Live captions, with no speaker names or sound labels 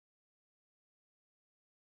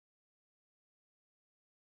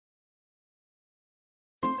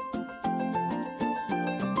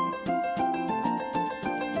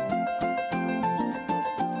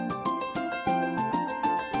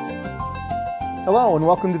Hello and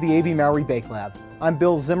welcome to the AB Mauri Bake Lab. I'm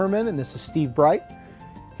Bill Zimmerman and this is Steve Bright.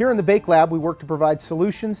 Here in the Bake Lab we work to provide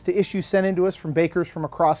solutions to issues sent in to us from bakers from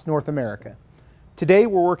across North America. Today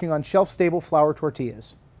we're working on shelf-stable flour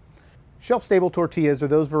tortillas. Shelf-stable tortillas are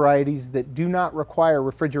those varieties that do not require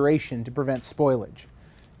refrigeration to prevent spoilage.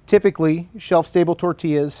 Typically, shelf-stable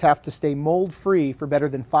tortillas have to stay mold-free for better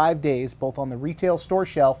than 5 days, both on the retail store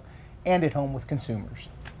shelf and at home with consumers.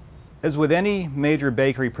 As with any major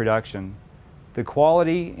bakery production, the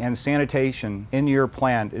quality and sanitation in your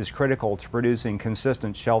plant is critical to producing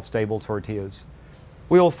consistent shelf-stable tortillas.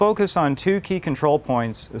 We will focus on two key control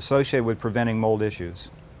points associated with preventing mold issues.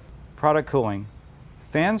 Product cooling.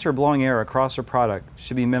 Fans or blowing air across a product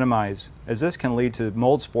should be minimized, as this can lead to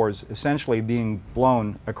mold spores essentially being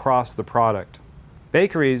blown across the product.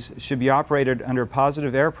 Bakeries should be operated under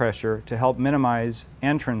positive air pressure to help minimize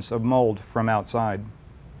entrance of mold from outside.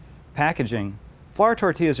 Packaging. Flour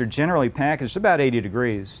tortillas are generally packaged about 80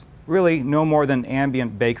 degrees, really no more than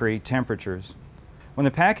ambient bakery temperatures. When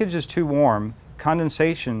the package is too warm,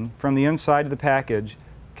 condensation from the inside of the package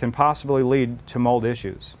can possibly lead to mold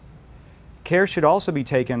issues. Care should also be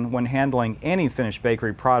taken when handling any finished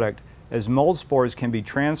bakery product, as mold spores can be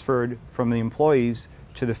transferred from the employees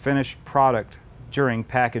to the finished product during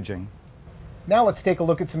packaging. Now let's take a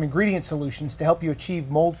look at some ingredient solutions to help you achieve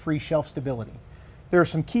mold-free shelf stability. There are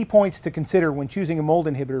some key points to consider when choosing a mold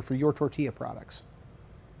inhibitor for your tortilla products.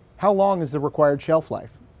 How long is the required shelf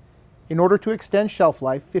life? In order to extend shelf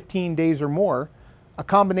life 15 days or more, a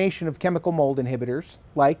combination of chemical mold inhibitors,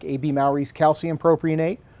 like AB Mauri's calcium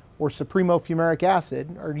propionate or Supremo fumaric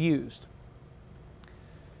acid, are used.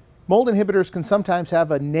 Mold inhibitors can sometimes have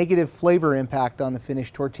a negative flavor impact on the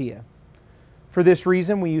finished tortilla. For this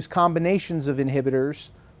reason, we use combinations of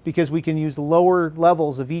inhibitors because we can use lower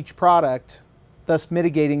levels of each product, thus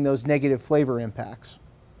mitigating those negative flavor impacts.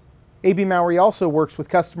 AB Mauri also works with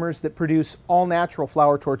customers that produce all-natural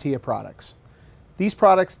flour tortilla products. These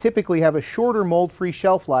products typically have a shorter mold-free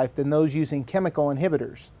shelf life than those using chemical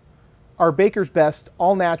inhibitors. Our Baker's Best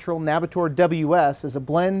all-natural Navitor WS is a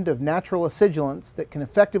blend of natural acidulants that can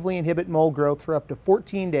effectively inhibit mold growth for up to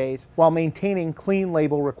 14 days while maintaining clean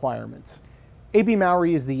label requirements. AB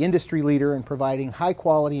Mauri is the industry leader in providing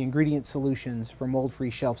high-quality ingredient solutions for mold-free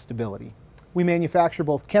shelf stability. We manufacture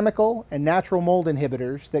both chemical and natural mold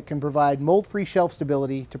inhibitors that can provide mold-free shelf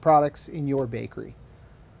stability to products in your bakery.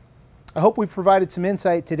 I hope we've provided some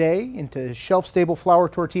insight today into shelf-stable flour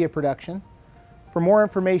tortilla production. For more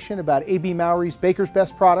information about AB Mauri's Baker's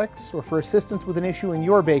Best products or for assistance with an issue in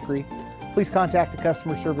your bakery, please contact a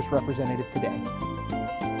customer service representative today.